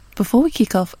Before we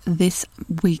kick off this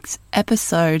week's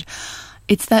episode,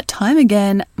 it's that time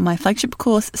again. My flagship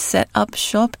course, Set Up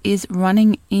Shop, is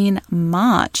running in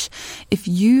March. If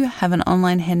you have an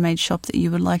online handmade shop that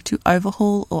you would like to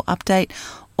overhaul or update,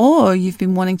 or you've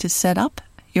been wanting to set up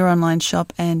your online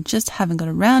shop and just haven't got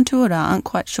around to it or aren't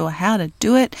quite sure how to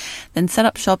do it, then Set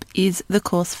Up Shop is the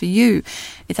course for you.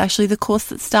 It's actually the course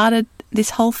that started this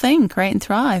whole thing, Create and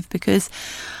Thrive, because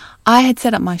I had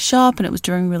set up my shop and it was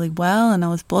doing really well and I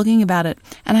was blogging about it,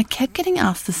 and I kept getting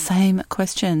asked the same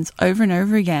questions over and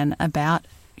over again about,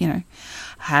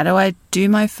 how do I do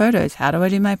my photos? How do I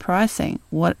do my pricing?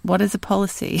 What is a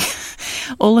policy?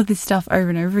 All of this stuff over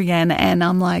and over again. And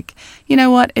I'm like, you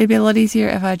know what? It'd be a lot easier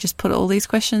if I just put all these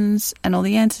questions and all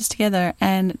the answers together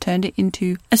and turned it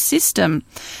into a system.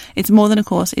 It's more than a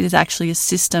course. It is actually a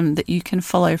system that you can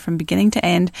follow from beginning to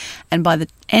end. And by the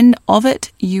end of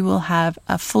it, you will have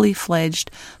a fully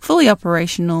fledged, fully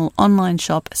operational online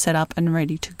shop set up and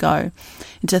ready to go.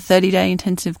 It's a 30-day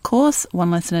intensive course,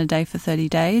 one lesson a day for 30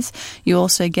 days. You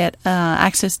also get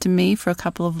access to me for a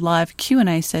couple of live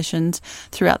Q&A sessions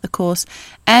throughout the course,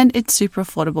 and it's super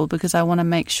affordable because I want to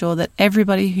make sure that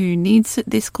everybody who needs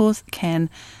this course can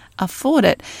afford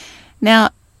it. Now,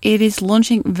 it is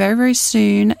launching very, very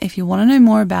soon. If you want to know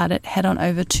more about it, head on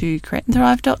over to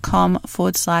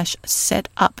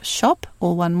createandthrive.com/setupshop,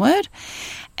 all one word,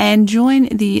 and join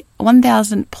the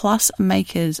 1,000 plus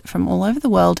makers from all over the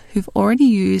world who've already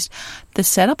used the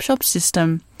Setup Shop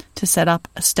system to set up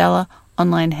a stellar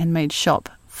online handmade shop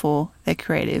for their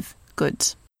creative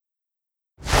goods.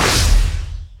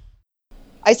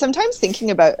 I sometimes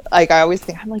I always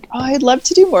think, I'm like, I'd love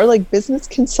to do more like business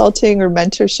consulting or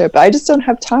mentorship. I just don't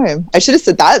have time. I should have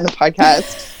said that in the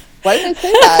podcast. Why didn't I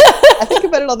say that? I think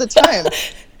about it all the time.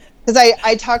 Because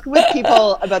I talk with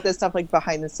people about this stuff like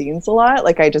behind the scenes a lot.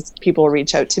 Like people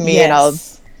reach out to me and I'll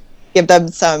give them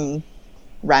some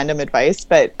random advice.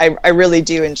 But I really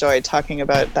do enjoy talking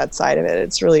about that side of it.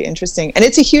 It's really interesting. And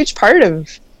it's a huge part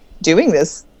of doing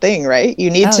this thing, right?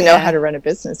 You need to know how to run a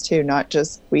business too, not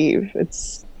just weave.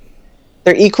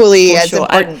 They're equally as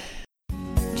important.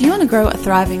 Do you want to grow a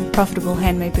thriving, profitable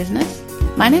handmade business?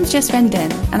 My name's Jess Van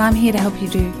Den, and I'm here to help you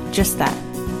do just that.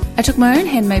 I took my own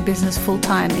handmade business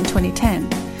full-time in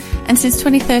 2010, and since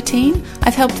 2013,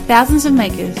 I've helped thousands of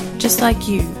makers just like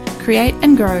you create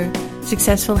and grow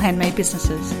successful handmade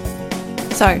businesses.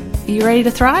 So, are you ready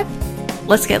to thrive?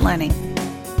 Let's get learning.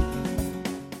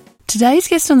 Today's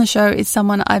guest on the show is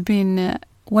someone I've been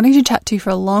wanting to chat to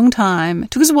for a long time.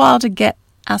 It took us a while to get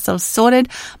ourselves sorted,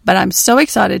 but I'm so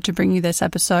excited to bring you this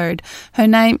episode. Her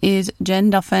name is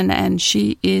Jen Duffin, and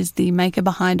she is the maker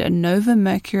behind Nova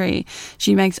Mercury.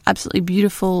 She makes absolutely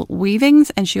beautiful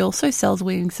weavings, and she also sells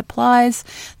weaving supplies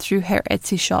through her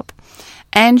Etsy shop.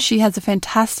 And she has a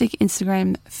fantastic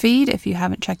Instagram feed. If you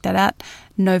haven't checked that out,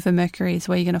 Nova Mercury is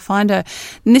where you're going to find her.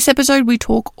 In this episode, we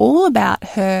talk all about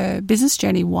her business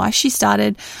journey, why she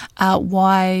started,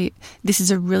 why this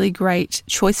is a really great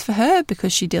choice for her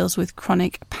because she deals with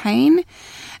chronic pain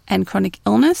and chronic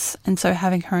illness. And so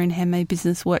having her own handmade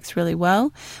business works really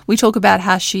well. We talk about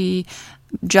how she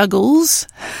juggles,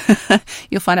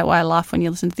 you'll find out why I laugh when you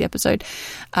listen to the episode,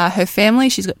 her family.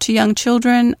 She's got 2 young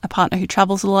children, a partner who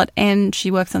travels a lot, and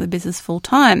she works on the business full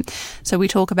time. So we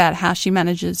talk about how she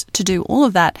manages to do all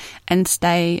of that and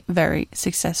stay very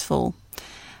successful.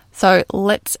 So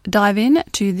let's dive in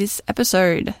to this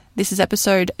episode. This is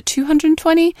episode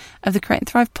 220 of the Create and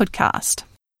Thrive podcast.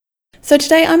 So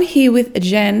today I'm here with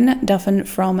Jen Duffin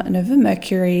from Nova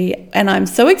Mercury, and I'm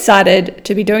so excited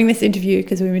to be doing this interview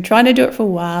because we've been trying to do it for a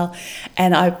while,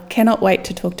 and I cannot wait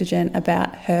to talk to Jen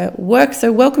about her work.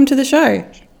 So welcome to the show.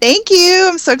 Thank you.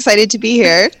 I'm so excited to be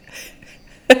here.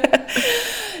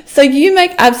 So you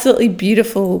make absolutely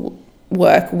beautiful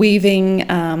work, weaving.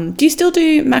 Do you still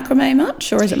do macrame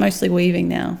much, or is it mostly weaving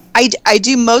now? I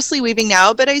do mostly weaving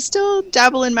now, but I still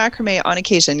dabble in macrame on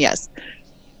occasion, yes.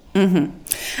 Mm-hmm.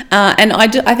 And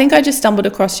I think I just stumbled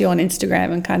across you on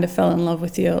Instagram and kind of fell in love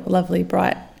with your lovely,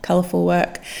 bright, colourful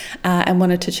work and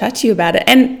wanted to chat to you about it.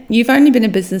 And you've only been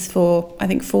in business for, I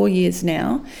think, 4 years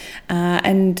now,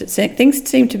 and things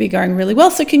seem to be going really well.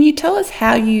 So can you tell us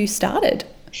how you started?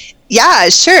 Yeah,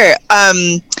 sure.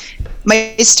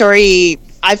 My story,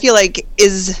 I feel like,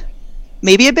 is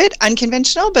maybe a bit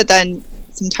unconventional, but then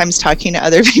sometimes talking to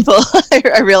other people,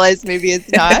 I realize maybe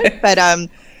it's not. But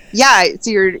yeah,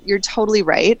 so you're totally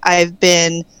right. I've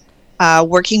been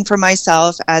working for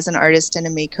myself as an artist and a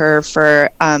maker for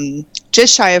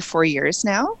just shy of 4 years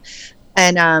now.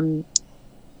 And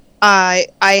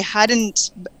I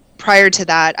hadn't, prior to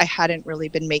that, I hadn't really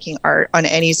been making art on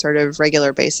any sort of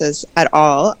regular basis at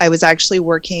all. I was actually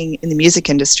working in the music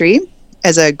industry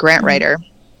as a grant writer.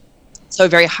 So a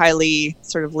very highly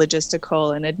sort of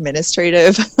logistical and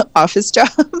administrative office job.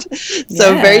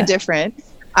 So very different.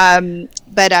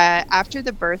 But after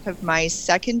the birth of my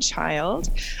second child,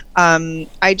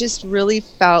 I just really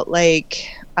felt like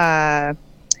a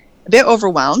bit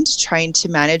overwhelmed trying to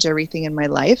manage everything in my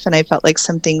life. And I felt like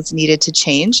some things needed to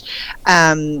change.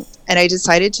 And I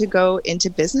decided to go into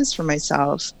business for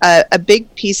myself. A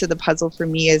big piece of the puzzle for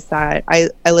me is that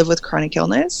I live with chronic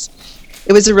illness.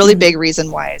 It was a really big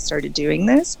reason why I started doing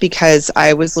this, because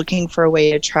I was looking for a way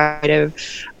to try to,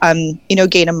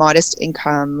 gain a modest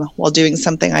income while doing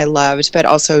something I loved, but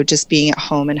also just being at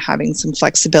home and having some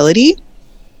flexibility.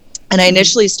 And I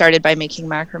initially started by making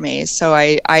macrame. So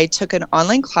I took an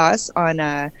online class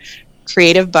on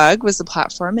Creative Bug was the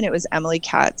platform, and it was Emily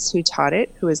Katz who taught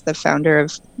it, who is the founder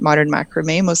of Modern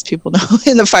Macrame. Most people know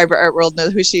in the fiber art world know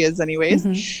who she is anyways.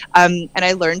 And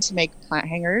I learned to make plant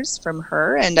hangers from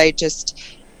her, and I just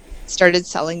started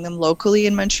selling them locally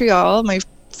in Montreal. My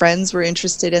friends were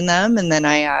interested in them, and then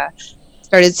I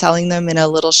started selling them in a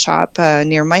little shop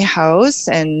near my house,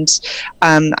 and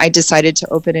I decided to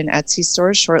open an Etsy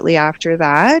store shortly after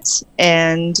that,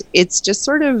 and it's just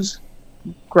sort of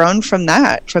grown from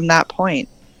that point.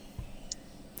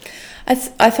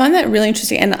 I find that really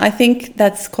interesting, and I think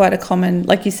that's quite a common,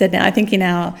 like you said now, I think in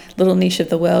our little niche of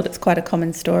the world, it's quite a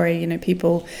common story,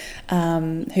 people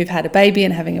who've had a baby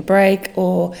and having a break,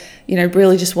 or,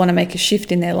 really just want to make a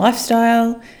shift in their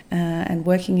lifestyle and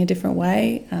working a different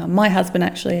way. My husband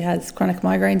actually has chronic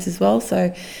migraines as well,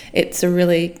 so it's a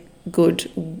really good,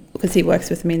 because he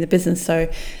works with me in the business, so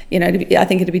I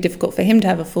think it'd be difficult for him to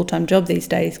have a full-time job these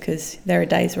days, because there are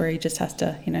days where he just has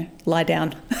to lie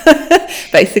down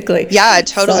basically. Yeah,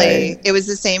 totally. So, it was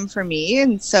the same for me,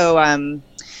 and so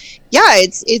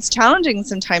it's challenging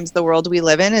sometimes. The world we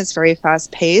live in is very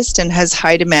fast-paced and has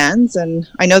high demands, and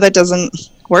I know that doesn't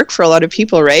work for a lot of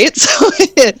people, right? So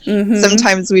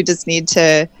sometimes we just need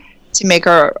to make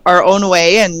our own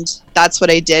way, and that's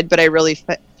what I did. But I really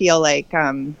feel like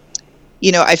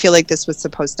I feel like this was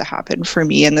supposed to happen for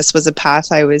me, and this was a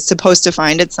path I was supposed to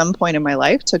find at some point in my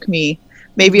life. Took me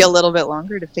maybe a little bit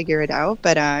longer to figure it out,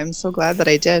 but I'm so glad that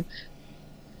I did.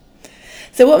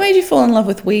 So what made you fall in love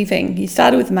with weaving? You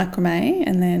started with macrame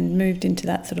and then moved into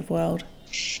that sort of world.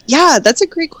 Yeah, that's a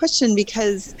great question,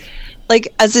 because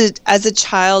like as a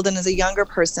child and as a younger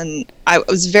person, I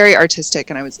was very artistic,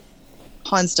 and I was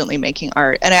constantly making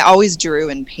art, and I always drew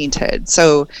and painted.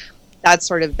 So that's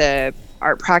sort of the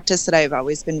art practice that I've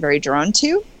always been very drawn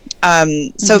to.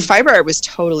 So fiber art was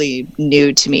totally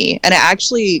new to me, and I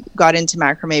actually got into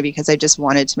macrame because I just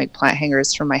wanted to make plant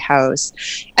hangers for my house.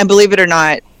 And believe it or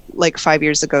not, like 5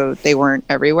 years ago, they weren't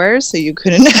everywhere, so you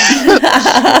couldn't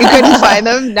find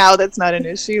them. Now that's not an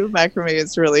issue. Macrame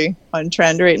is really on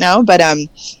trend right now. But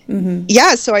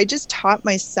so I just taught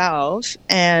myself,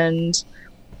 and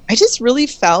I just really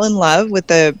fell in love with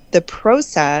the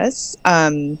process.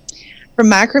 For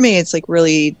macrame,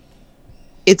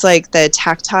 it's like the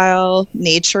tactile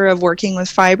nature of working with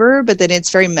fiber, but then it's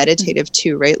very meditative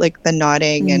too, right? Like the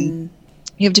knotting, and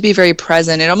you have to be very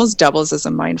present. It almost doubles as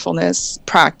a mindfulness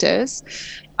practice.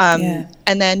 And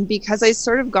then because I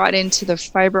sort of got into the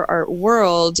fiber art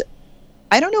world,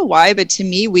 I don't know why, but to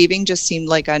me, weaving just seemed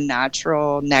like a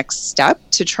natural next step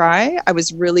to try. I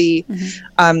was really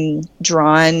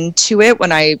drawn to it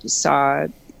when I saw,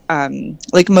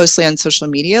 mostly on social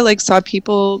media, saw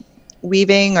people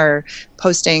weaving or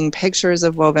posting pictures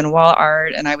of woven wall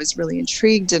art, and I was really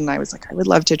intrigued, and I was like, I would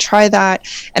love to try that.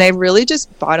 And I really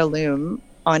just bought a loom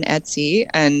on Etsy,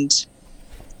 and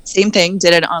same thing,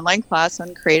 did an online class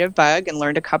on Creative Bug and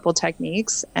learned a couple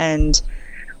techniques and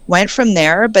went from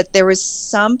there. But there was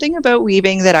something about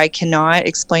weaving that I cannot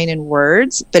explain in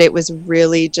words, but it was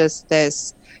really just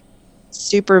this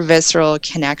super visceral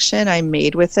connection I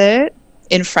made with it.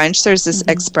 In French, there's this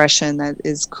expression that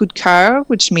is coup de coeur,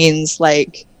 which means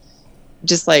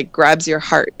just grabs your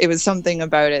heart. It was something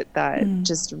about it that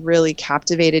just really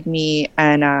captivated me.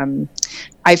 And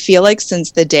I feel like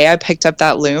since the day I picked up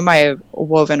that loom, I have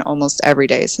woven almost every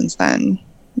day since then.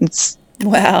 It's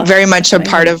very much a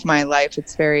part of my life.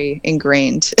 It's very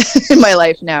ingrained in my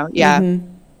life now. Yeah.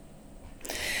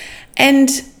 And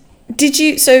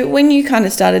so when you kind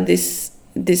of started this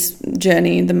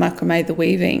journey in the macrame, the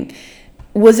weaving,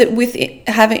 was it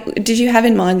did you have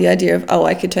in mind the idea of,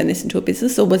 I could turn this into a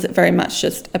business, or was it very much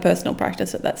just a personal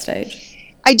practice at that stage?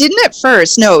 I didn't at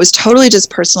first. No, it was totally just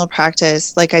personal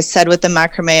practice. Like I said, with the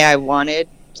macrame, I wanted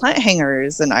plant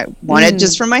hangers, and I wanted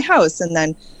just for my house. And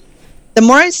then the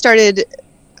more I started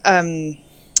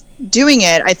doing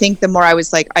it, I think the more I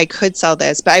was like, I could sell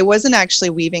this, but I wasn't actually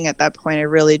weaving at that point. I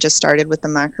really just started with the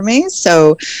macrame.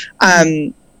 So,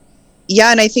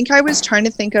 yeah, and I think I was trying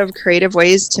to think of creative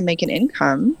ways to make an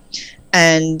income,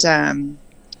 and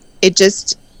it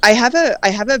just. I have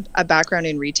a background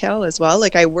in retail as well.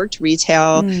 Like I worked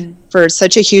retail for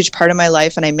such a huge part of my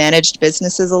life, and I managed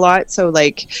businesses a lot. So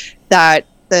like that,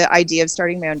 the idea of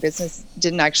starting my own business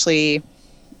didn't actually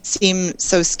seem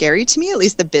so scary to me, at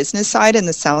least the business side and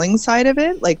the selling side of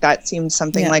it. Like that seemed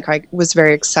something like I was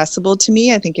very accessible to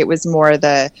me. I think it was more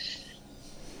the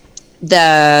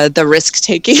risk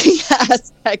taking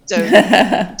aspect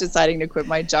of deciding to quit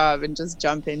my job and just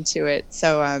jump into it.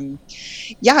 So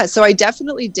so I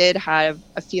definitely did have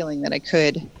a feeling that I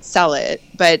could sell it,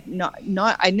 but not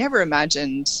I never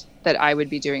imagined that I would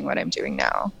be doing what I'm doing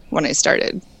now when I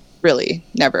started. Really,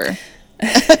 never.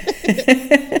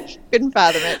 Couldn't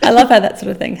fathom it. I love how that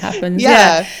sort of thing happens.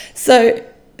 Yeah.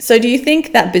 So do you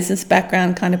think that business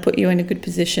background kind of put you in a good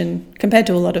position compared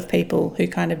to a lot of people who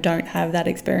kind of don't have that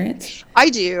experience? I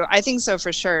do. I think so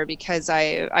for sure, because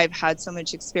I've had so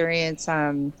much experience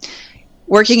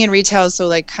working in retail. So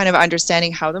like kind of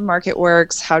understanding how the market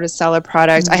works, how to sell a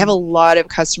product. I have a lot of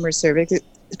customer service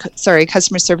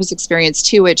experience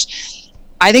too, which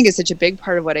I think is such a big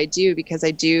part of what I do, because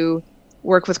I do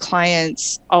work with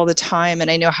clients all the time, and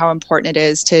I know how important it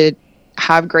is to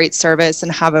have great service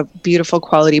and have a beautiful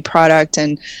quality product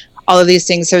and all of these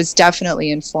things. So it's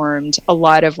definitely informed a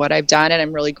lot of what I've done, and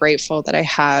I'm really grateful that I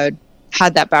had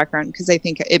that background, because I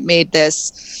think it made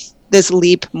this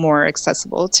leap more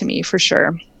accessible to me for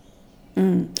sure.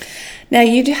 Now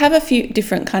you do have a few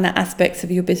different kind of aspects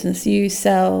of your business.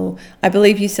 I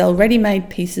believe you sell ready-made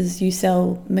pieces, you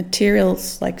sell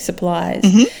materials like supplies,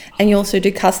 and you also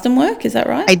do custom work, is that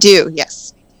right? I do,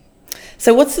 yes.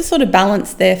 So what's the sort of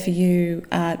balance there for you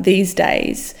these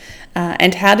days?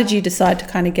 And how did you decide to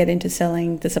kind of get into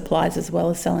selling the supplies as well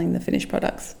as selling the finished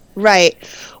products? Right.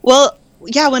 Well,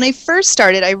 yeah, when I first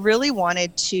started, I really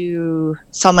wanted to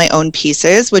sell my own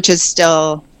pieces, which is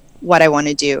still what I want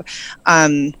to do.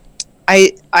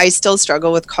 I still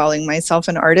struggle with calling myself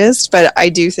an artist, but I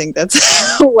do think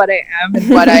that's what I am,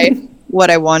 and what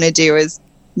I want to do is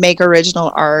make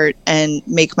original art and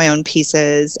make my own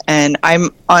pieces. And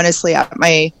I'm honestly at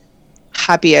my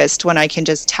happiest when I can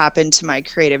just tap into my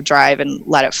creative drive and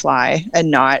let it fly and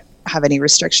not have any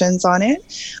restrictions on it.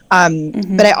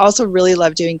 But I also really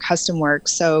love doing custom work.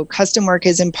 So custom work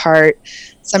is in part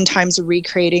sometimes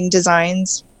recreating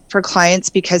designs for clients,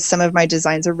 because some of my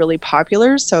designs are really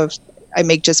popular. So if I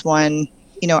make just one,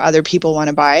 other people want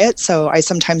to buy it. So I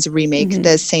sometimes remake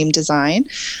the same design.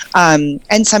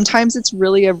 And sometimes it's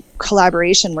really a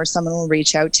collaboration where someone will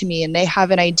reach out to me and they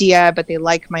have an idea, but they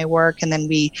like my work. And then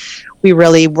we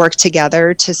really work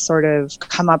together to sort of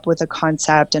come up with a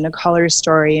concept and a color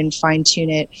story and fine tune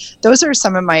it. Those are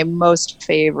some of my most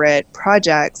favorite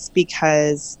projects,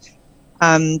 because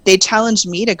they challenge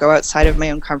me to go outside of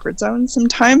my own comfort zone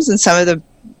sometimes. And some of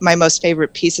my most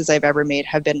favorite pieces I've ever made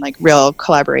have been like real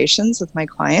collaborations with my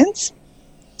clients.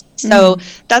 So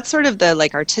that's sort of the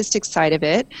like artistic side of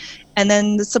it. And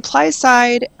then the supply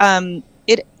side,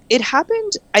 it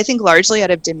happened, I think, largely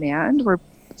out of demand, where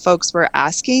folks were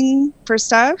asking for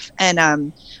stuff. And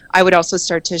I would also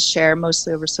start to share,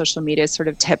 mostly over social media, sort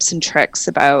of tips and tricks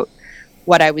about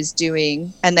what I was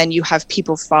doing. And then you have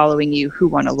people following you who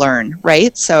want to learn,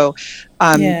 right? So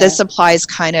the supplies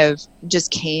kind of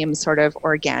just came sort of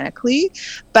organically.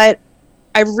 But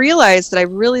I realized that I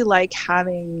really like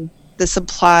having the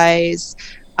supplies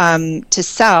to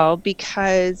sell,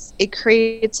 because it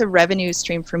creates a revenue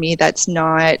stream for me that's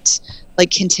not like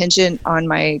contingent on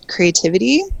my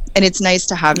creativity. And it's nice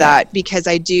to have that, because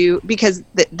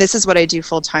this is what I do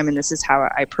full time, and this is how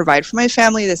I provide for my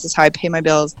family. This is how I pay my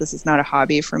bills. This is not a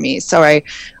hobby for me. So I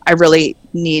really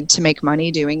need to make money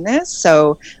doing this.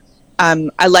 So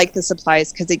I like the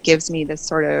supplies because it gives me this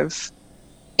sort of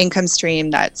income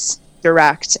stream that's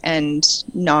direct and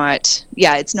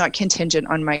it's not contingent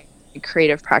on my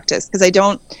creative practice, because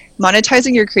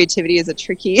monetizing your creativity is a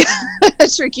tricky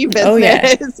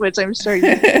business, which I'm sure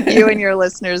you and your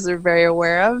listeners are very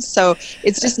aware of. So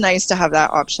it's just nice to have that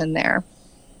option there.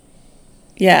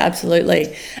 Yeah,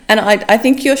 absolutely. And I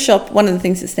think your shop, one of the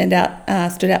things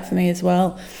that stood out for me as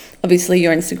well, obviously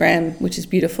your Instagram, which is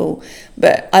beautiful,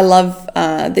 but I love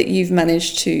that you've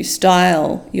managed to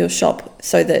style your shop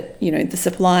so that, the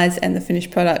supplies and the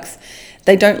finished products,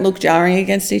 they don't look jarring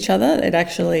against each other. It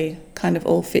actually kind of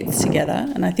all fits together.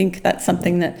 And I think that's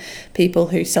something that people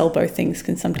who sell both things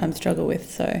can sometimes struggle with.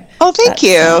 So thank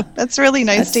you. That's really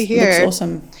nice to hear. Looks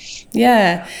awesome.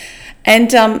 Yeah.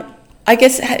 And I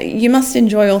guess you must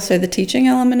enjoy also the teaching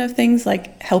element of things,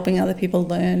 like helping other people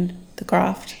learn the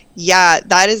craft. Yeah,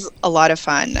 that is a lot of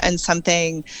fun and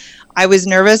something I was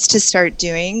nervous to start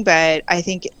doing, but I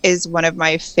think is one of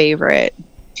my favorite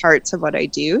parts of what I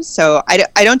do. So I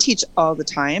don't teach all the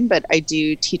time, but I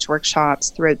do teach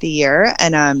workshops throughout the year.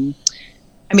 And I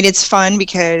mean, it's fun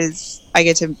because I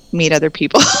get to meet other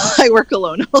people. I work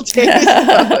alone all day,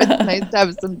 so it's nice to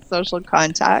have some social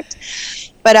contact.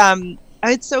 But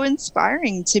it's so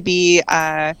inspiring to be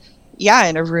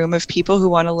in a room of people who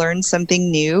want to learn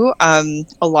something new.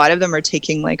 A lot of them are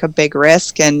taking like a big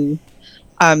risk, and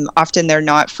often they're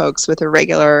not folks with a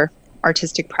regular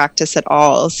artistic practice at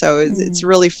all. So it's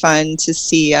really fun to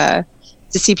see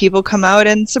people come out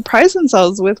and surprise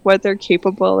themselves with what they're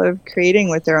capable of creating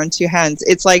with their own two hands.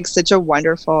 It's like such a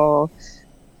wonderful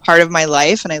part of my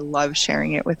life, and I love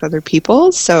sharing it with other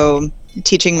people. So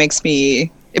teaching brings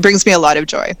me a lot of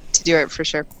joy to do it, for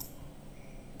sure.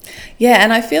 Yeah,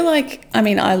 and I feel like, I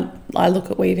mean, I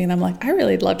look at weaving and I'm like, I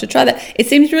really love to try that. It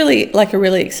seems really like a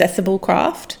really accessible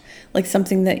craft, like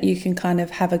something that you can kind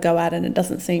of have a go at, and it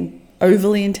doesn't seem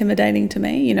overly intimidating to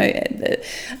me. You know,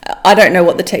 I don't know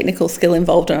what the technical skill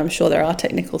involved, and I'm sure there are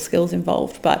technical skills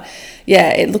involved, but yeah,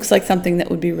 it looks like something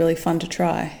that would be really fun to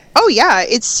try. Oh yeah,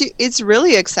 it's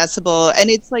really accessible,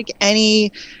 and it's like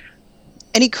any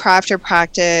craft or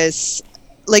practice.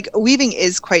 Like weaving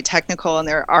is quite technical, and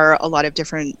there are a lot of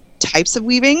different types of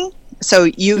weaving. So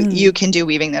you can do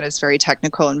weaving that is very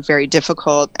technical and very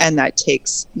difficult, and that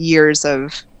takes years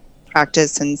of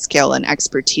practice and skill and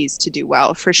expertise to do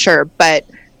well, for sure. But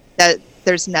that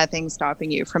there's nothing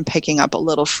stopping you from picking up a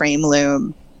little frame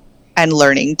loom and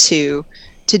learning to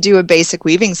do a basic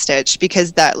weaving stitch,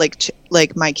 because that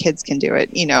like my kids can do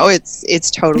it. You know,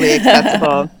 it's totally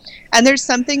accessible. And there's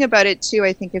something about it too.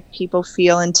 I think if people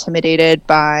feel intimidated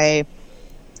by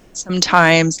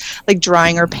sometimes like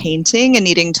drawing or painting and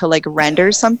needing to like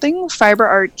render something, fiber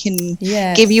art can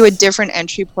give you a different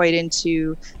entry point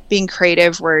into being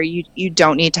creative, where you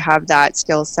don't need to have that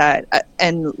skill set.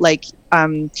 And like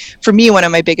for me, one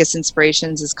of my biggest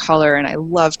inspirations is color, and I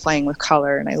love playing with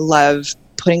color, and I love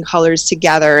putting colors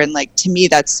together, and like to me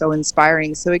that's so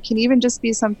inspiring. So it can even just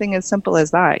be something as simple as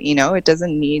that, you know, it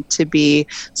doesn't need to be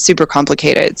super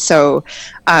complicated. So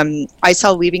I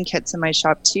sell weaving kits in my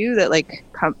shop too that like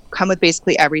come with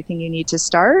basically everything you need to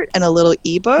start, and a little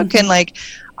ebook. And like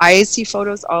I see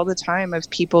photos all the time of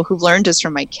people who've learned just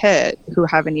from my kit who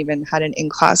haven't even had an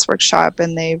in-class workshop,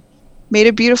 and they've made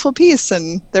a beautiful piece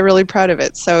and they're really proud of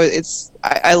it. So it's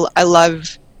I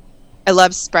love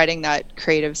spreading that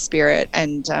creative spirit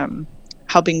and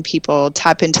helping people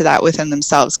tap into that within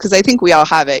themselves, because I think we all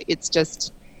have it. It's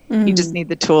just you just need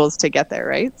the tools to get there,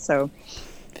 right? So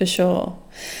for sure.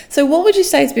 So what would you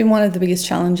say has been one of the biggest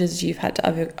challenges you've had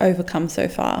to overcome so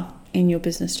far in your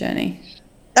business journey?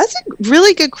 That's a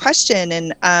really good question,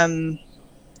 and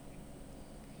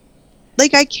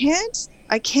like I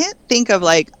can't think of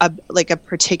like a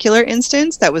particular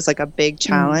instance that was like a big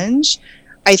challenge.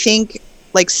 I think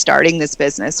like starting this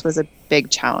business was a big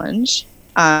challenge.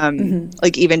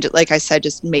 Like even like I said,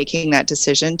 just making that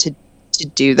decision to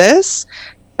do this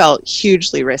felt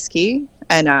hugely risky,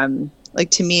 and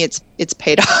like to me it's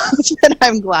paid off, and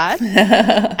I'm glad.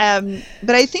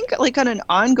 But I think like on an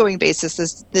ongoing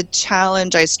basis, the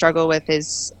challenge I struggle with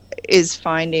is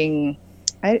finding,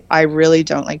 I really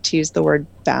don't like to use the word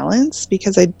balance,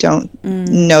 because I don't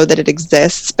know that it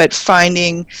exists, but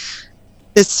finding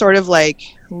this sort of like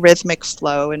rhythmic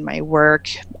flow in my work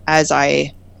as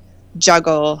I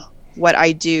juggle what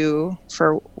I do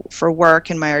for work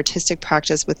and my artistic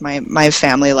practice with my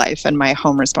family life and my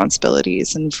home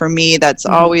responsibilities. And for me, that's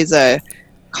always a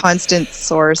constant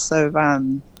source of I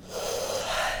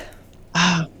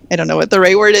don't know what the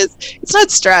right word is. It's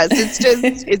not stress.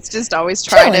 It's just always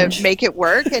trying to make it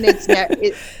work. And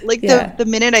the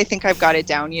minute I think I've got it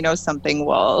down, you know, something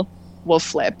will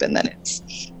flip, and then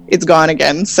it's gone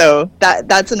again. So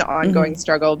that's an ongoing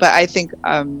struggle. But I think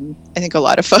a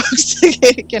lot of folks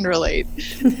can relate.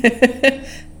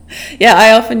 Yeah,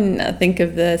 I often think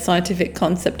of the scientific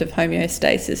concept of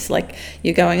homeostasis, like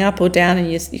you're going up or down, and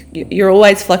you're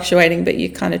always fluctuating, but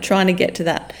you're kind of trying to get to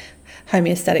that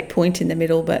homeostatic point in the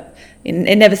middle, but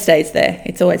it never stays there.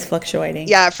 It's always fluctuating.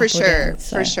 Yeah, for sure.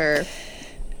 For sure.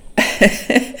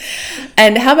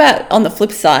 And how about on the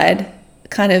flip side,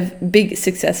 kind of big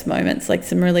success moments, like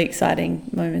some really exciting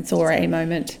moments, or a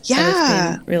moment that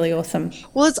has been really awesome?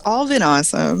 Well, it's all been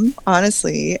awesome,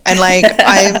 honestly. And like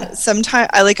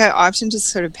I often just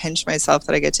sort of pinch myself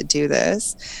that I get to do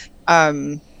this.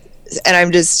 and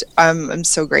I'm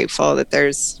so grateful that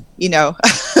there's, you know,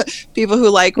 people who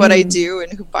like what I do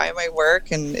and who buy my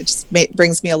work, and it just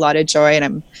brings me a lot of joy,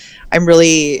 and I'm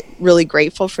really, really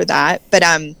grateful for that. But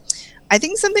I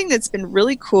think something that's been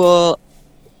really cool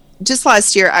just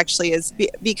last year actually is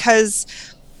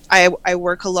because I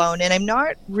work alone, and I'm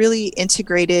not really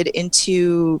integrated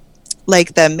into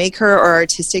like the maker or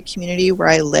artistic community where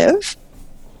I live.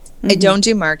 I don't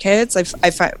do markets.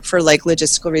 I find, for like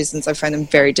logistical reasons, I find them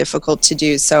very difficult to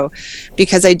do. So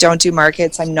because I don't do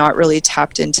markets, I'm not really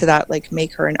tapped into that like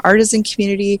maker and artisan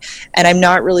community. And I'm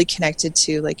not really connected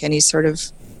to like any sort of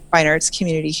fine arts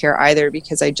community here either,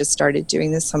 because I just started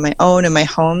doing this on my own in my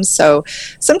home. So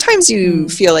sometimes you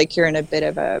feel like you're in a bit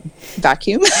of a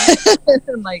vacuum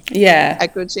and like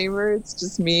echo chamber. It's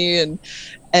just me, and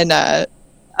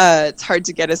it's hard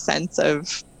to get a sense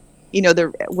of, you know,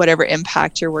 the whatever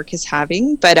impact your work is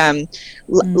having. But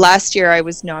last year I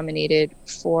was nominated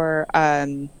for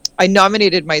I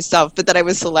nominated myself, but then I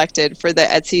was selected for the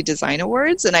Etsy Design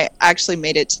Awards, and I actually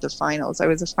made it to the finals. I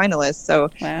was a finalist. So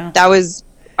that was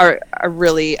a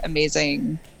really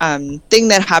amazing thing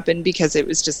that happened, because it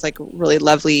was just like really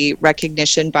lovely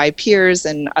recognition by peers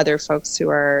and other folks who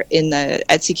are in the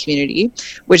Etsy community,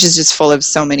 which is just full of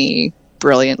so many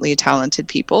brilliantly talented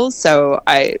people. So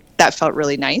that felt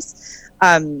really nice.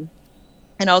 And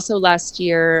also last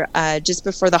year, just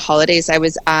before the holidays, I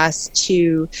was asked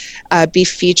to be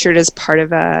featured as part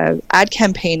of a ad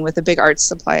campaign with a big art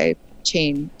supply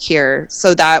chain here.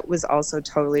 So that was also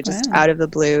totally just out of the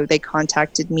blue. They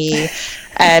contacted me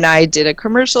and I did a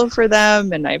commercial for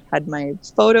them, and I've had my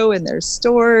photo in their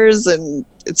stores, and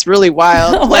it's really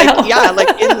wild. Like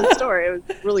in the store. It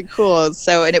was really cool.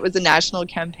 So, and it was a national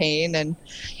campaign, and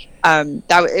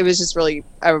it was just really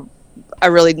a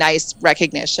really nice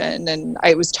recognition, and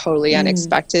it was totally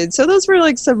unexpected. So those were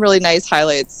like some really nice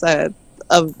highlights of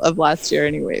last year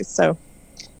anyway. So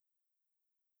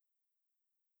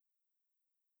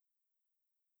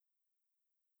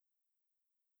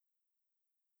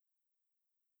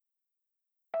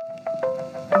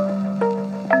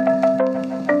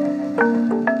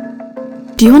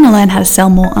do you want to learn how to sell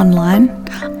more online?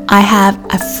 I have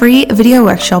a free video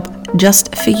workshop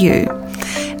just for you.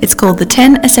 It's called the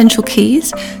 10 Essential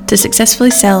Keys to Successfully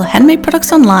Sell Handmade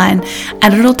Products Online,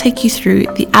 and it'll take you through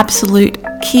the absolute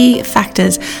key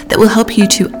factors that will help you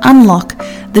to unlock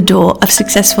the door of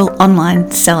successful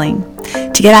online selling.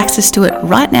 To get access to it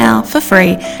right now for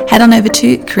free, head on over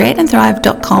to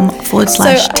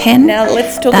createandthrive.com/10. Now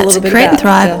let's talk That's a little bit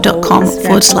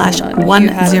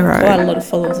createandthrive.com/10. You have quite a lot of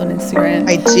followers on Instagram.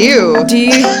 I do. Do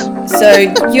you? So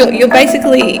you're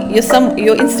basically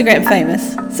you're Instagram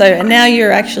famous. So and now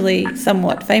you're actually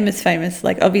somewhat famous.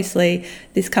 Like obviously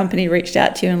this company reached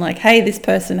out to you and like, hey, this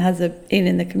person has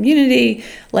in the community.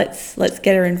 Let's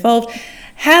get her involved.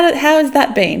 How has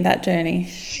that been, that journey?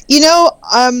 You know,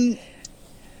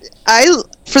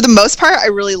 for the most part, I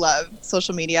really love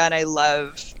social media, and I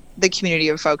love the community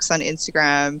of folks on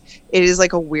Instagram. It is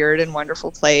like a weird and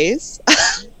wonderful place.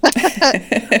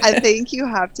 I think you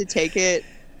have to take it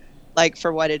like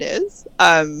for what it is.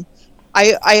 I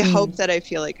hope that I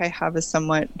feel like I have a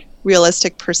somewhat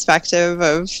realistic perspective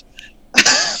of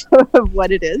of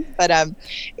what it is, but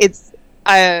it's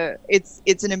an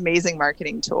amazing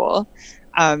marketing tool,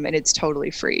 and it's totally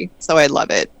free, so I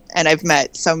love it. And I've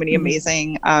met so many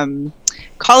amazing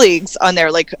colleagues on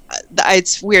there. Like,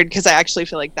 it's weird because I actually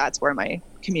feel like that's where my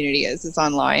community is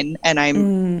online. And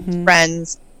I'm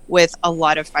friends with a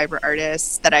lot of fiber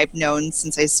artists that I've known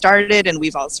since I started, and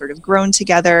we've all sort of grown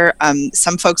together.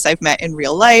 Some folks I've met in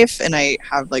real life and I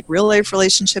have like real life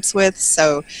relationships with.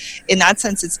 So in that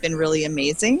sense, it's been really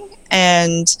amazing.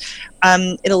 And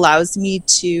it allows me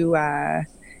to,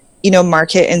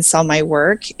 market and sell my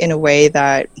work in a way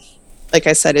that, like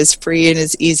I said, is free and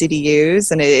is easy to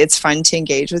use, and it's fun to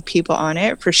engage with people on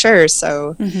it for sure.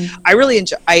 So I really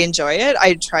enjoy it.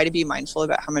 I try to be mindful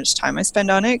about how much time I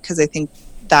spend on it, because I think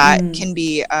that can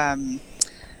be a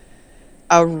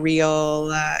real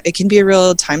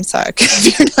time suck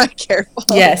if you're not careful.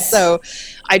 Yes. So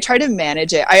I try to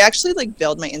manage it. I actually like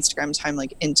build my Instagram time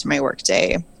like into my work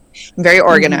day. I'm very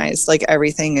organized. Like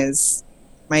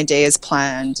my day is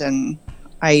planned, and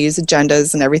I use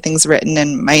agendas and everything's written.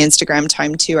 And my Instagram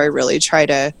time too, I really try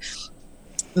to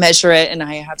measure it, and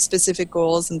I have specific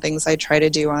goals and things I try to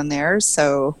do on there.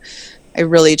 So I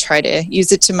really try to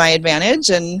use it to my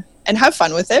advantage and have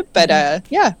fun with it. But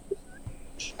yeah,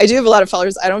 I do have a lot of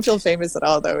followers. I don't feel famous at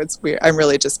all, though. It's weird. I'm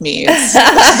really just me.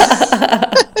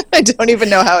 I don't even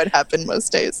know how it happened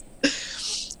most days.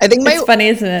 I think it's funny,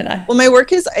 isn't it? Well, my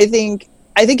work is, I think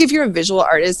if you're a visual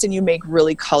artist and you make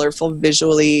really colorful,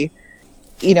 visually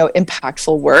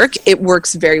impactful work, it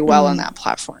works very well on that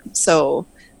platform. So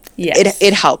yes.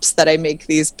 it helps that I make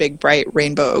these big, bright,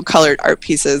 rainbow colored art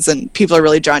pieces, and people are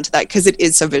really drawn to that because it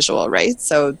is so visual, right?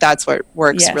 So that's what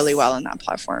works really well on that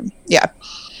platform. Yeah.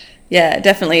 Yeah,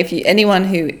 definitely. If anyone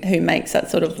who makes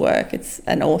that sort of work, it's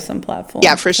an awesome platform.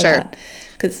 Yeah, for sure.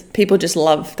 Because people just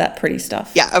love that pretty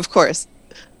stuff. Yeah, of course.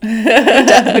 Who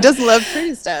doesn't love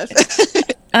pretty stuff?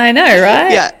 I know,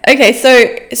 right? Yeah. Okay,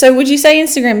 so would you say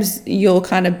Instagram's your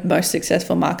kind of most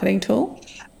successful marketing tool?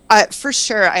 For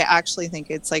sure. I actually think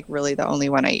it's like really the only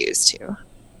one I use too.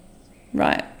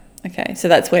 Right. Okay. So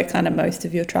that's where kind of most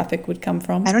of your traffic would come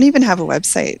from. I don't even have a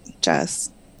website, Jess.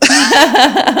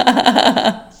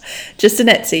 Just an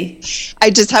Etsy. I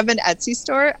just have an Etsy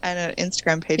store and an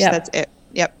Instagram page. Yep. That's it.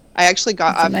 Yep. I actually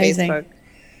got off Facebook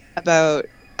about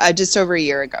just over a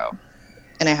year ago,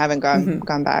 and I haven't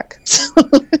gone back.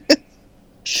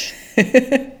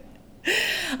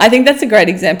 I think that's a great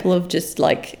example of just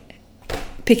like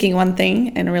picking one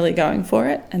thing and really going for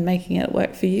it and making it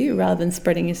work for you rather than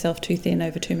spreading yourself too thin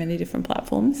over too many different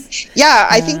platforms. Yeah,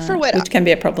 I think which can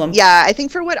be a problem. Yeah, I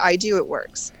think for what I do, it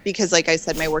works because, like I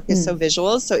said, my work is so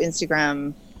visual. So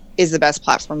Instagram is the best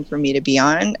platform for me to be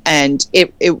on, and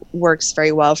it works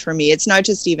very well for me. It's not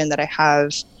just even that I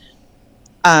have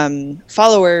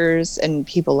followers and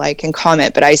people like and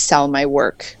comment, but I sell my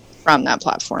work from that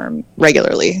platform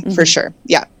regularly for sure.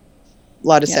 Yeah. A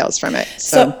lot of sales from it.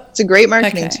 So it's a great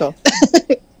marketing tool.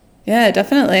 Yeah,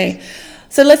 definitely.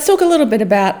 So let's talk a little bit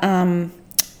about,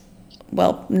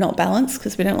 well, not balance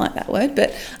because we don't like that word,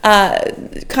 but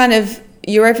kind of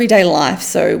your everyday life.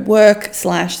 So work /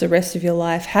 the rest of your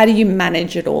life. How do you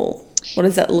manage it all? What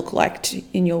does that look like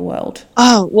in your world?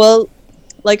 Oh, well,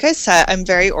 like I said, I'm a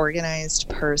very organized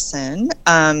person.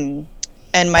 And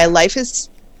my life is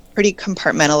pretty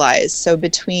compartmentalized. So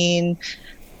between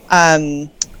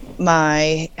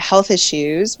my health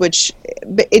issues, which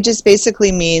it just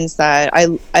basically means that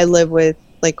I live with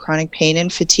like chronic pain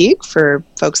and fatigue for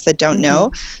folks that don't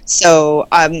know. So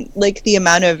like the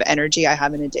amount of energy I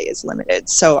have in a day is limited.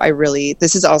 So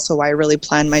this is also why I really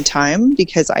plan my time,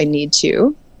 because I need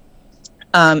to.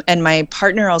 And my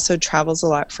partner also travels a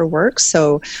lot for work,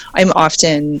 so I'm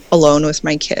often alone with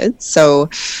my kids.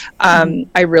 So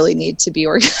I really need to be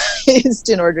organized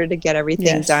in order to get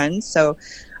everything done. So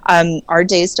our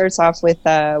day starts off with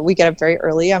we get up very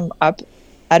early. I'm up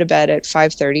out of bed at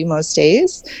 5:30 most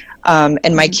days,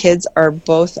 and my kids are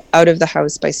both out of the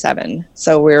house by 7.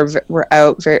 So we're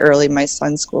out very early. My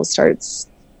son's school starts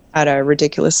at a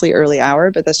ridiculously early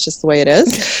hour, but that's just the way it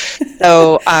is.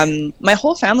 So my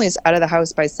whole family is out of the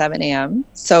house by 7 a.m.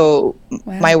 So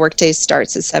my workday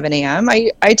starts at 7 a.m.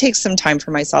 I take some time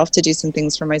for myself to do some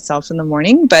things for myself in the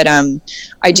morning, but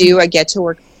I get to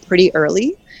work pretty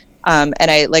early. And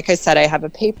like I said, I have a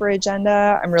paper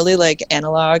agenda. I'm really like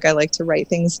analog. I like to write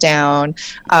things down.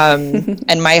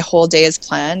 And my whole day is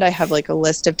planned. I have like a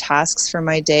list of tasks for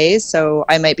my day. So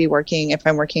I might be if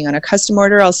I'm working on a custom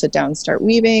order, I'll sit down and start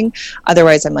weaving.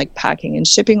 Otherwise, I'm like packing and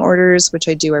shipping orders, which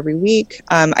I do every week.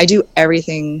 I do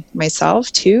everything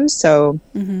myself too. So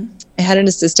I had an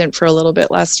assistant for a little bit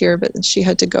last year, but she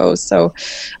had to go. So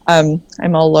I'm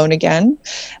all alone again.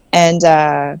 And,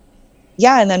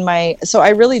 and then so I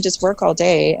really just work all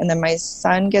day, and then my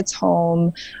son gets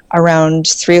home around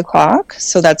 3:00.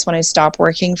 So that's when I stop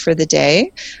working for the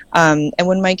day. And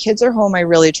when my kids are home, I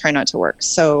really try not to work.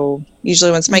 So usually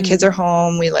once my kids are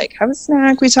home, we like have a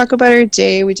snack, we talk about our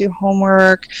day, we do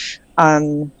homework,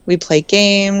 we play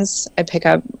games. I pick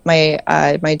up my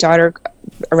daughter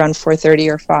around 4:30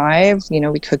 or 5.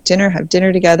 We cook dinner, have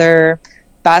dinner together,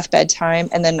 bath, bedtime,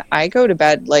 and then I go to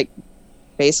bed like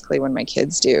basically when my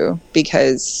kids do,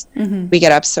 because we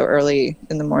get up so early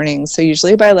in the morning. So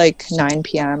usually by like 9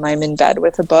 p.m. I'm in bed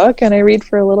with a book and I read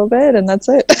for a little bit, and that's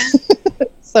it.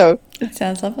 So that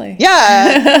sounds lovely.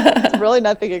 Yeah, it's really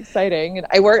nothing exciting. And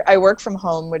I work from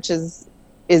home, which is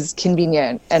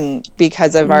convenient, and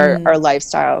because of our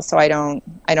lifestyle. So I don't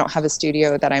have a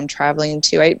studio that I'm traveling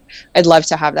to. I'd love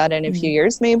to have that in a few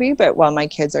years maybe, but while my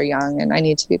kids are young and I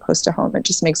need to be close to home, it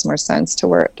just makes more sense to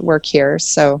work here.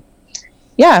 So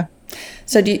yeah.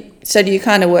 So do you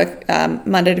kind of work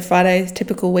Monday to Friday,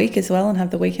 typical week as well, and have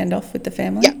the weekend off with the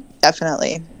family? Yeah,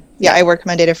 definitely. Yeah, I work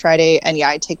Monday to Friday, and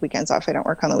I take weekends off. I don't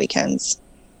work on the weekends.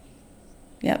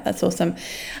 Yeah, that's awesome.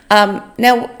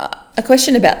 Now, a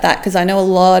question about that, because I know a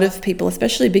lot of people,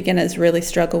 especially beginners, really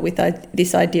struggle with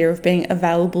this idea of being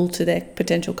available to their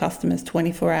potential customers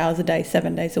 24 hours a day,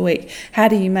 7 days a week. How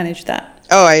do you manage that?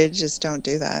 Oh, I just don't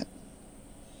do that.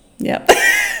 Yep.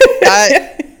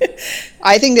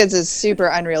 I think that's a super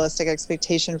unrealistic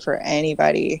expectation for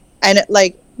anybody. And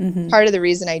like, part of the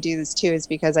reason I do this too is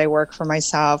because I work for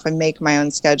myself and make my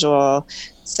own schedule.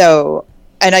 So,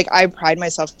 and I pride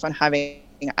myself on having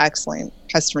excellent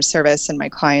customer service, and my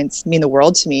clients mean the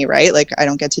world to me, right? Like, I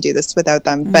don't get to do this without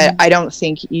them, but I don't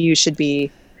think you should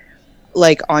be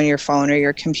like on your phone or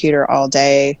your computer all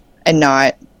day and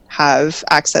not have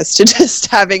access to just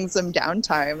having some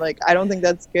downtime. Like, I don't think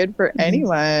that's good for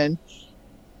anyone.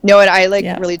 No, and I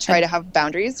really try to have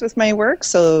boundaries with my work.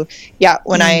 So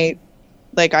when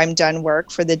I'm done work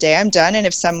for the day, I'm done. And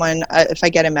if someone, if I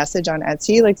get a message on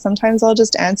Etsy, like sometimes I'll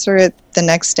just answer it the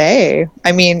next day.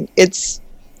 I mean, it's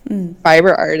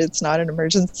fiber art. It's not an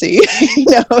emergency.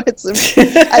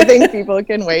 I think people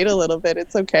can wait a little bit.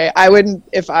 It's okay. I wouldn't,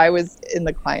 if I was in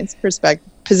the client's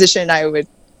position, I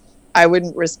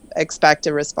wouldn't expect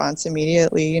a response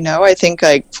immediately. I think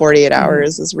like 48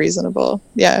 hours is reasonable.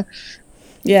 Yeah.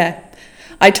 Yeah.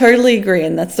 I totally agree,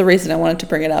 and that's the reason I wanted to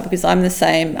bring it up, because I'm the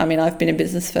same. I mean, I've been in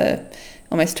business for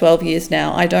almost 12 years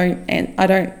now. I don't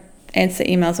answer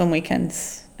emails on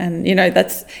weekends, and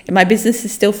that's, my business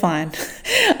is still fine.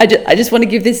 I just want to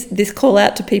give this call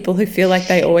out to people who feel like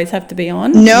they always have to be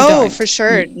on. No, for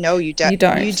sure. No, you don't.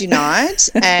 You do not.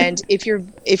 And if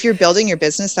you're building your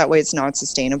business that way, it's not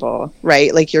sustainable,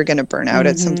 right? Like, you're going to burn out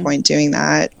at some point doing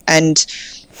that. And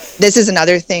this is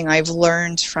another thing I've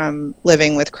learned from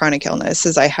living with chronic illness,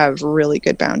 is I have really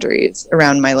good boundaries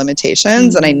around my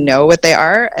limitations, and I know what they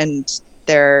are, and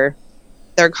they're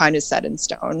kind of set in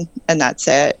stone, and that's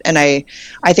it. And I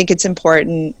think it's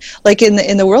important, like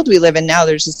in the world we live in now,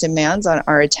 there's just demands on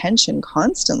our attention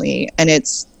constantly, and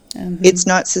it's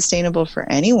not sustainable for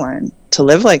anyone to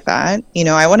live like that.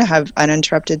 I want to have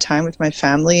uninterrupted time with my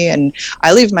family, and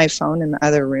I leave my phone in the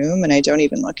other room and I don't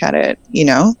even look at it,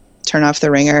 turn off the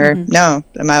ringer. No,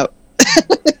 I'm out.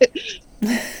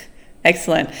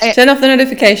 Excellent. Turn off the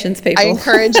notifications, people. I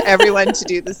encourage everyone to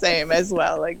do the same as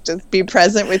well. Like, just be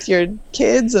present with your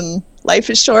kids, and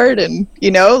life is short, and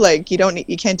you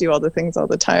can't do all the things all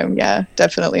the time. Yeah,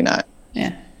 definitely not.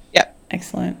 Yeah. Yep.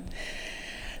 Excellent.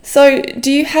 So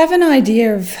do you have an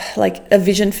idea of like a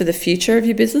vision for the future of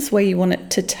your business, where you want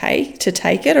it to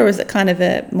take it, or is it kind of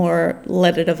a more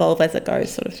let it evolve as it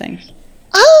goes sort of thing?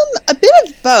 A bit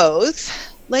of both.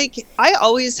 Like, I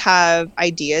always have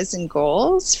ideas and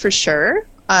goals, for sure.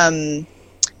 In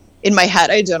my head,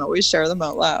 I don't always share them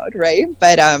out loud, right?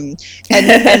 But and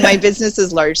my business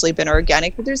has largely been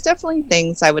organic, but there's definitely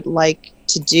things I would like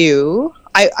to do.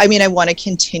 I mean, I want to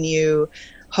continue,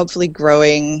 hopefully,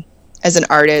 growing as an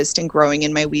artist and growing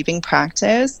in my weaving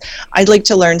practice. I'd like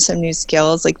to learn some new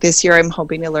skills. Like, this year, I'm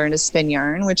hoping to learn to spin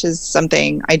yarn, which is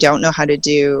something I don't know how to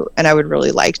do, and I would really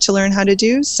like to learn how to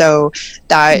do. So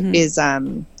that is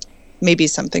maybe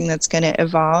something that's going to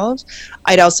evolve.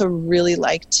 I'd also really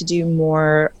like to do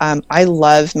more. I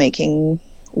love making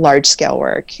large scale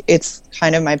work. It's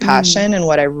kind of my passion and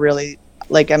what I really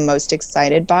am most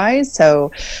excited by.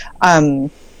 So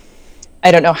I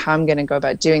don't know how I'm going to go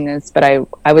about doing this, but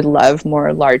I would love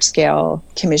more large scale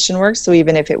commission work. So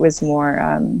even if it was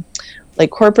more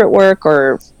like corporate work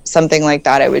or something like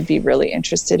that, I would be really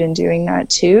interested in doing that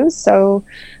too. So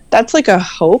that's like a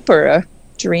hope or a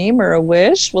dream or a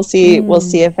wish. We'll see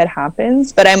if it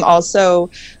happens. But I'm also,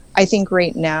 I think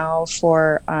right now,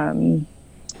 for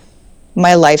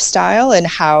my lifestyle and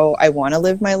how I want to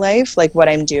live my life, like what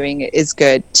I'm doing is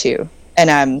good too.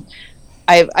 And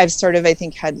I've sort of, I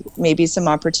think, had maybe some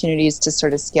opportunities to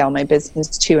sort of scale my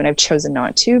business too, and I've chosen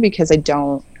not to, because I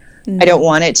don't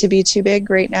want it to be too big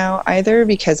right now either,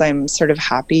 because I'm sort of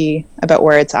happy about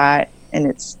where it's at. And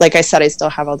it's, like I said, I still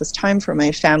have all this time for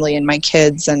my family and my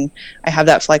kids, and I have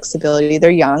that flexibility.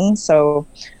 They're young, so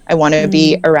I want to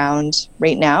be around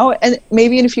right now. And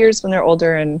maybe in a few years when they're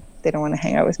older and they don't want to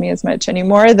hang out with me as much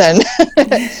anymore, then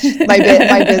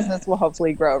my business will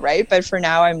hopefully grow, right? But for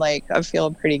now, I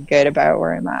feel pretty good about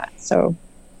where I'm at. So,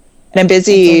 and I'm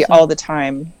busy all the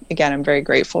time. Again, I'm very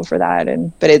grateful for that.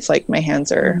 But it's like my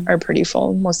hands are pretty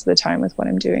full most of the time with what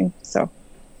I'm doing. So.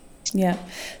 Yeah.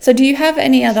 So do you have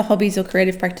any other hobbies or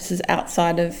creative practices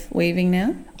outside of weaving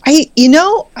now? I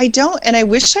don't, and I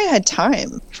wish I had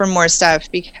time for more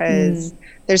stuff, because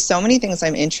there's so many things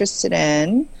I'm interested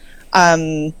in.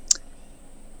 I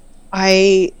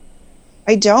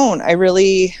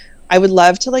would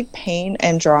love to like paint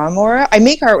and draw more. I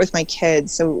make art with my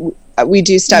kids, so we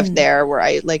do stuff there where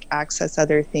I like access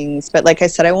other things. But like I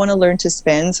said, I want to learn to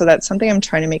spin, so that's something I'm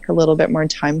trying to make a little bit more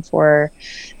time for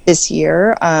this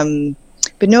year.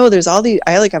 But no, there's I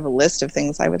have a list of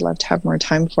things I would love to have more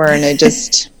time for, and I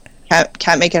just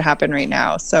can't make it happen right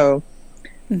now. So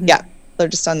yeah, they're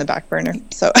just on the back burner.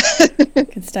 So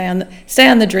can stay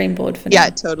on the dream board for now. Yeah,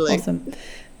 totally. Awesome.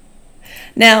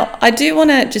 Now, I do want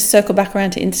to just circle back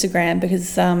around to Instagram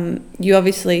because you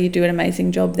obviously do an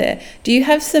amazing job there. Do you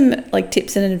have some like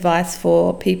tips and advice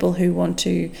for people who want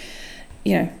to,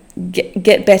 you know,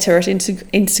 get better at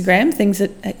Instagram, things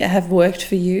that have worked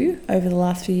for you over the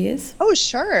last few years? Oh,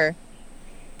 sure.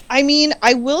 I mean,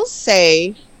 I will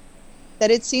say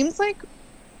that it seems like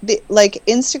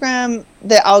Instagram,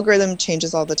 the algorithm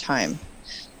changes all the time.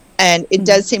 And it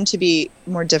does seem to be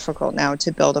more difficult now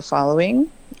to build a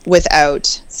following without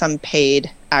some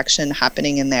paid action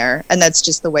happening in there. And that's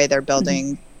just the way they're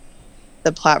building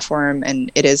the platform,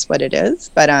 and it is what it is.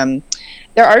 But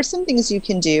there are some things you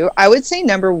can do. I would say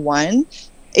number one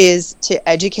is to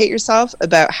educate yourself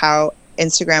about how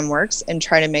Instagram works and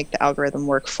try to make the algorithm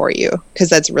work for you, because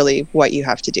that's really what you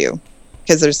have to do.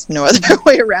 Because there's no other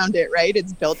way around it, right?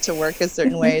 It's built to work a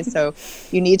certain way. So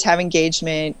you need to have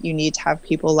engagement. You need to have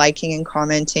people liking and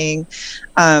commenting.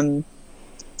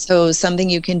 So something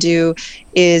you can do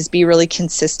is be really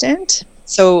consistent.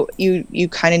 So you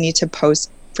kind of need to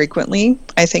post frequently,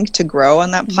 I think, to grow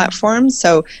on that platform.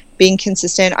 So being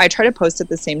consistent, I try to post at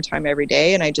the same time every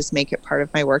day, and I just make it part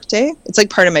of my work day. It's like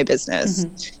part of my business.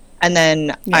 And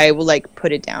then I will like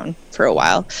put it down for a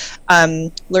while.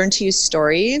 Learn to use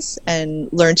stories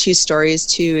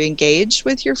to engage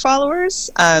with your followers.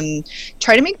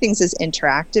 Try to make things as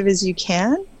interactive as you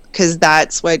can, because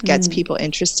that's what gets people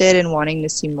interested in wanting to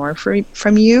see more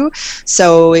from you.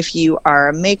 So if you are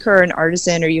a maker, an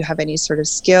artisan, or you have any sort of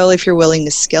skill, if you're willing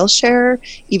to skill share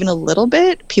even a little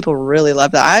bit, people really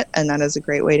love that. And that is a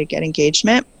great way to get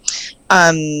engagement.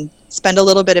 Spend a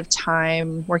little bit of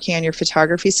time working on your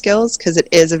photography skills, because it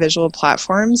is a visual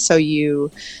platform. So you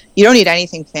don't need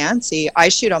anything fancy. I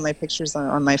shoot all my pictures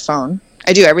on my phone.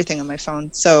 I do everything on my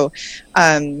phone. So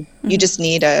you just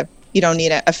need you don't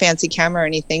need a fancy camera or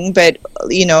anything, but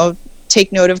you know,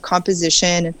 take note of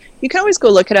composition. You can always go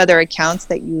look at other accounts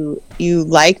that you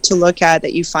like to look at,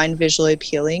 that you find visually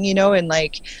appealing, you know, and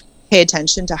like pay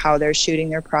attention to how they're shooting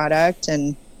their product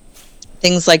and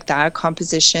things like that,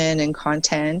 composition and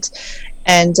content.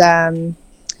 And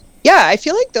I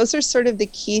feel like those are sort of the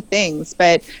key things.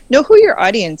 But know who your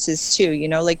audience is too, you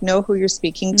know, like know who you're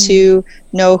speaking to,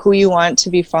 know who you want to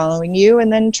be following you,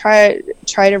 and then try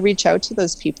to reach out to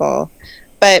those people.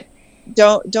 But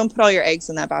don't put all your eggs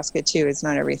in that basket too. It's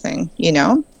not everything, you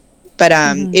know. But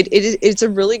it's a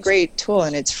really great tool,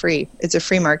 and it's free. It's a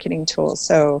free marketing tool.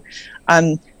 So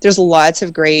there's lots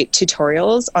of great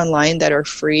tutorials online that are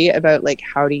free about like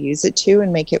how to use it too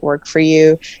and make it work for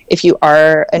you. If you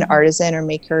are an artisan or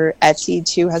maker, Etsy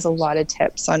too has a lot of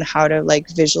tips on how to like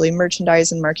visually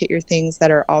merchandise and market your things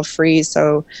that are all free.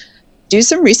 So do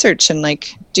some research and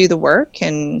like do the work.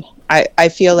 And I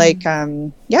feel like,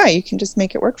 you can just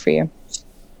make it work for you.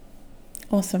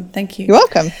 Awesome. Thank you. You're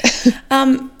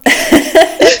welcome.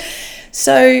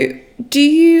 So do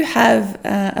you have,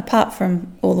 apart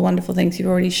from all the wonderful things you've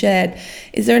already shared,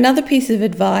 is there another piece of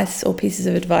advice or pieces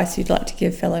of advice you'd like to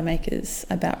give fellow makers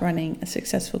about running a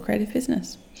successful creative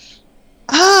business?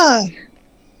 God,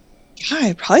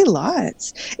 probably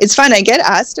lots. It's fun. I get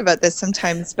asked about this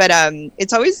sometimes, but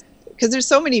it's always because there's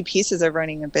so many pieces of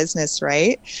running a business,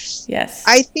 right? Yes.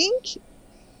 I think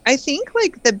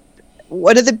like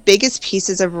one of the biggest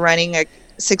pieces of running a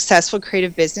successful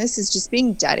creative business is just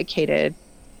being dedicated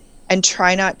and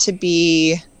try not to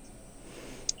be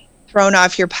thrown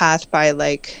off your path by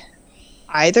like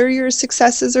either your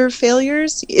successes or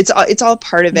failures. It's all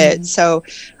part of it. So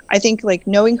I think like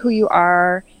knowing who you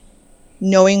are,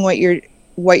 knowing what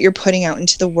you're putting out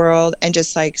into the world, and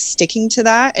just like sticking to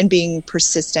that and being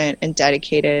persistent and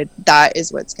dedicated, that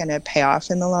is what's going to pay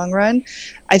off in the long run.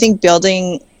 I think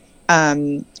building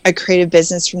a creative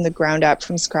business from the ground up,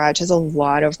 from scratch, is a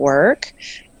lot of work.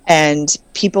 And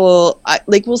people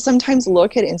will sometimes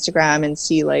look at Instagram and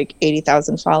see like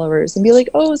 80,000 followers and be like,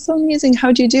 oh, so amazing,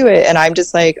 how'd you do it? And I'm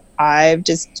just like, I've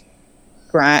just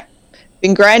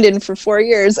been grinding for 4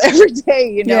 years every day,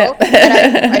 you know.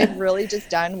 And I've really just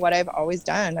done what I've always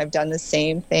done. I've done the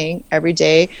same thing every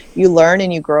day. You learn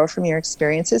and you grow from your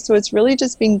experiences. So it's really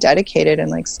just being dedicated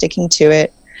and like sticking to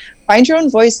it. Find your own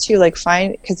voice too, like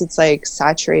because it's like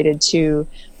saturated too.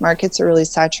 Markets are really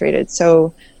saturated.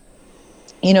 So,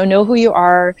 you know who you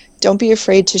are. Don't be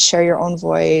afraid to share your own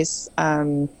voice.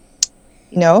 You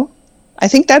know, I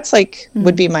think that's like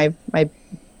would be my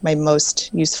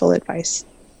most useful advice.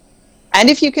 And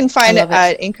if you can find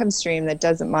an income stream that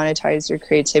doesn't monetize your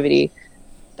creativity,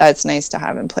 that's nice to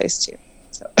have in place too.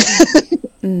 So.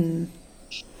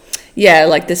 Yeah,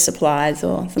 like the supplies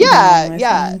or something.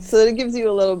 Yeah. So it gives you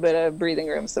a little bit of breathing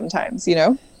room sometimes, you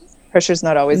know. Pressure's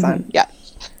not always on. Yeah.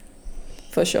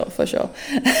 For sure, for sure.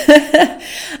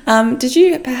 Did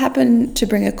you happen to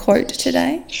bring a quote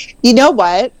today? You know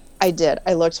what? I did.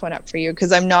 I looked one up for you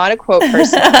because I'm not a quote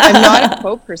person. I'm not a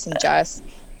quote person, Jess.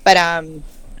 But I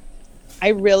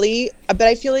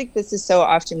feel like this is so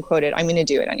often quoted. I'm going to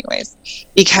do it anyways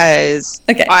because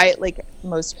I, like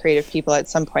most creative people at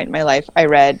some point in my life, I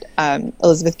read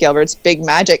Elizabeth Gilbert's Big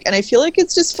Magic, and I feel like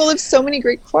it's just full of so many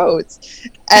great quotes.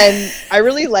 And I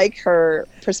really like her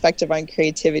perspective on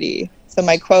creativity. So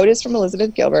my quote is from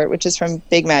Elizabeth Gilbert, which is from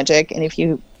Big Magic. And if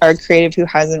you are a creative who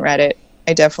hasn't read it,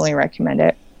 I definitely recommend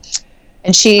it.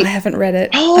 And I haven't read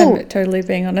it. Oh. I'm totally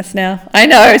being honest now. I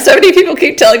know. So many people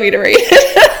keep telling me to read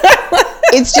it.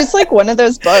 It's just like one of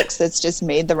those books that's just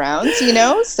made the rounds, you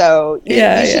know? So you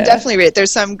should definitely read it.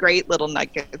 There's some great little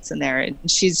nuggets in there. And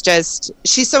she's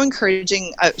so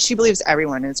encouraging. She believes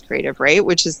everyone is creative, right?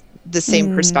 Which is the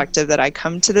same perspective that I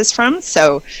come to this from.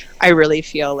 So I really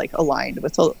feel like aligned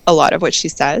with a lot of what she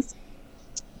says.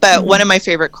 But one of my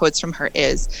favorite quotes from her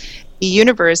is, "The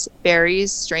universe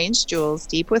buries strange jewels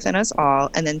deep within us all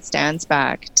and then stands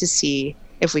back to see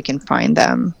if we can find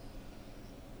them."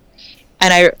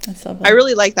 And I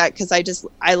really like that because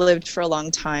I lived for a long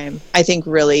time, I think,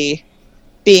 really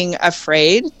being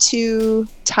afraid to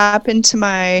tap into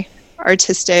my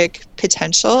artistic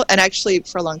potential. And actually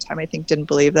for a long time, I think didn't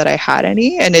believe that I had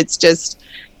any. And it's just,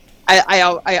 I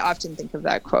often think of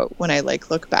that quote when I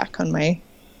like look back on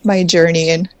my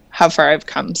journey and how far I've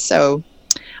come. So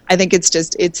I think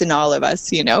it's in all of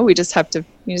us, you know, we just have to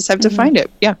find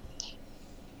it. Yeah.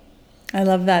 I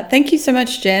love that. Thank you so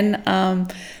much, Jen.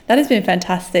 That has been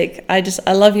fantastic. I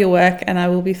love your work and I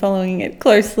will be following it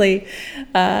closely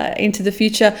into the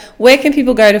future. Where can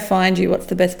people go to find you? What's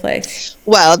the best place?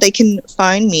 Well, they can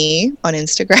find me on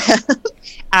Instagram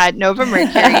at Nova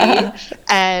Mercury,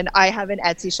 and I have an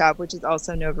Etsy shop, which is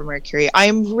also Nova Mercury.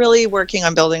 I'm really working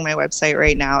on building my website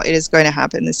right now. It is going to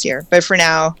happen this year, but for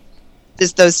now,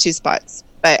 just those two spots.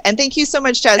 And thank you so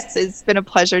much, Jess. It's been a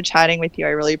pleasure chatting with you.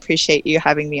 I really appreciate you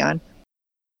having me on.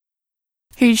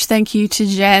 Huge thank you to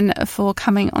Jen for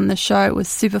coming on the show. It was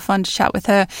super fun to chat with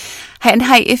her.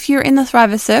 Hey, if you're in the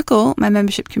Thriver Circle, my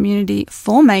membership community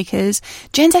for makers,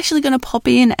 Jen's actually going to pop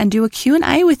in and do a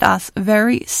Q&A with us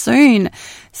very soon.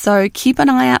 So keep an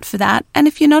eye out for that. And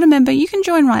if you're not a member, you can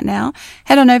join right now.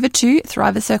 Head on over to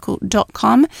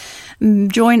thrivercircle.com,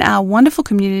 join our wonderful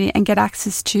community and get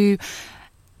access to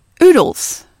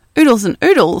oodles and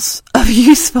oodles of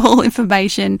useful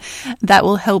information that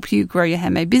will help you grow your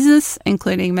handmade business,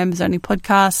 including members-only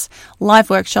podcasts, live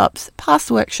workshops, past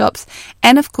workshops,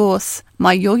 and of course,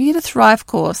 my Your Year to Thrive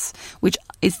course, which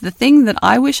is the thing that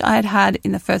I wish I had had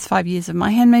in the first 5 years of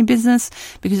my handmade business,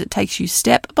 because it takes you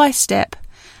step by step,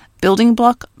 building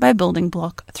block by building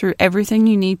block, through everything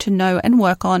you need to know and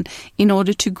work on in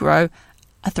order to grow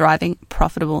a thriving,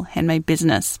 profitable handmade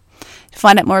business. To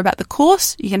find out more about the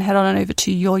course, you can head on over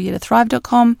to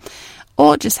youryeartothrive.com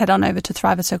or just head on over to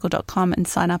thrivercircle.com and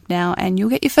sign up now, and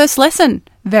you'll get your first lesson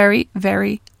very,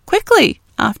 very quickly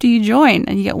after you join,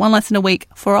 and you get one lesson a week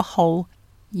for a whole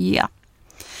year.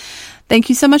 Thank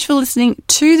you so much for listening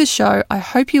to the show. I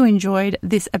hope you enjoyed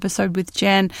this episode with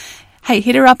Jen. Hey,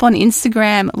 hit her up on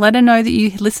Instagram. Let her know that you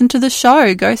listened to the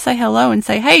show. Go say hello and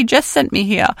say, hey, Jess sent me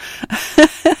here.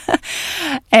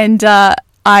 And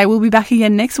I will be back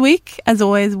again next week, as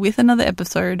always, with another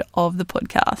episode of the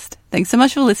podcast. Thanks so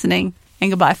much for listening,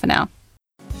 and goodbye for now.